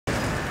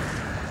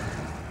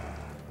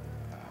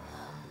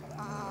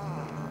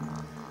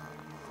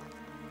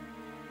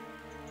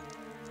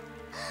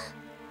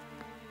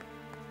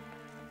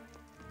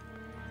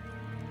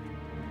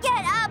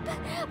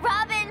up!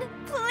 Robin,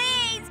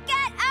 please,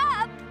 get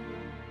up!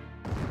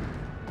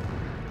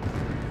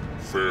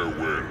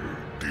 Farewell,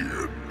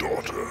 dear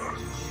daughter.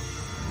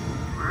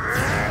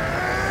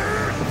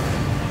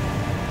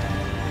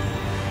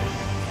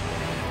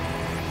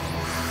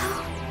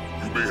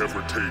 You may have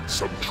retained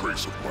some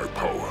trace of my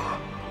power,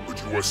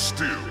 but you are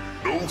still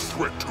no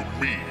threat to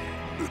me,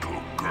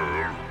 little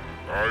girl.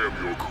 I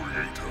am your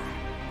creator,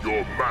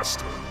 your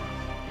master.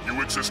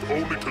 You exist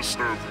only to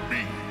serve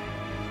me.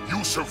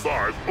 You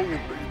survive only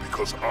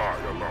because I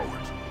allow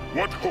it.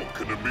 What hope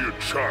can a mere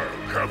child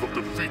have of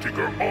defeating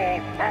her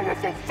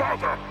all-powerful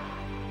father?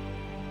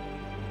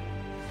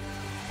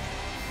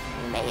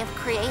 You may have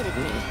created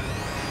me.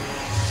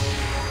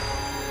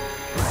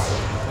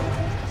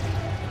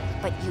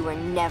 But you were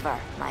never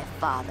my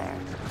father.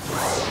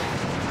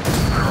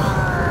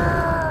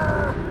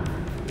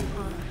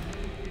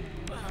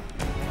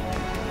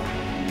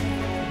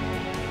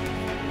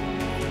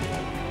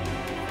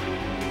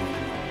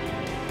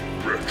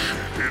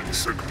 Wretched,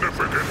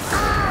 insignificant.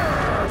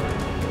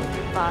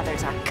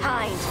 Fathers are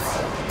kind.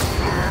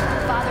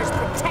 Fathers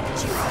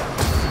protect you.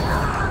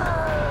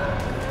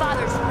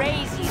 Fathers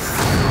raise you.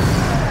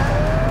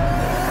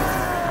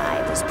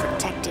 I was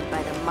protected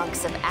by the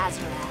monks of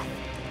Azarath.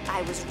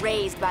 I was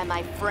raised by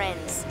my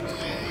friends.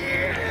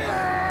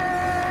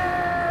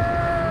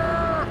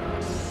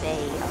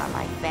 They are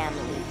my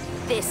family.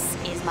 This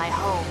is my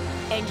home,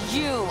 and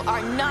you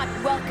are not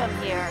welcome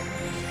here.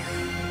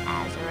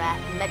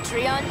 Azarath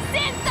Metreon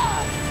Xantha!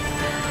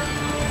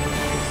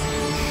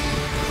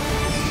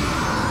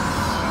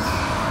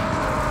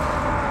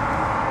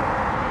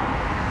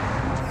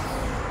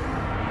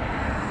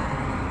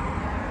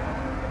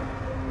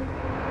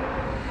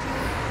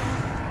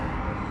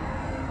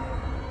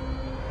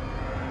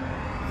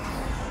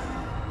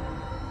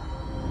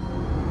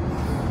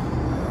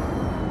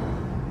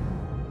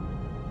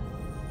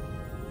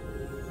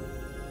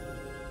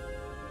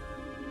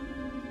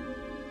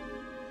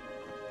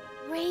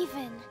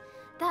 Raven,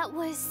 that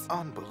was...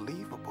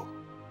 Unbelievable.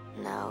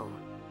 No,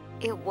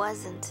 it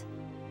wasn't.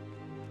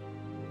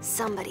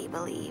 Somebody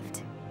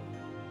believed.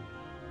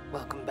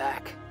 Welcome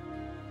back.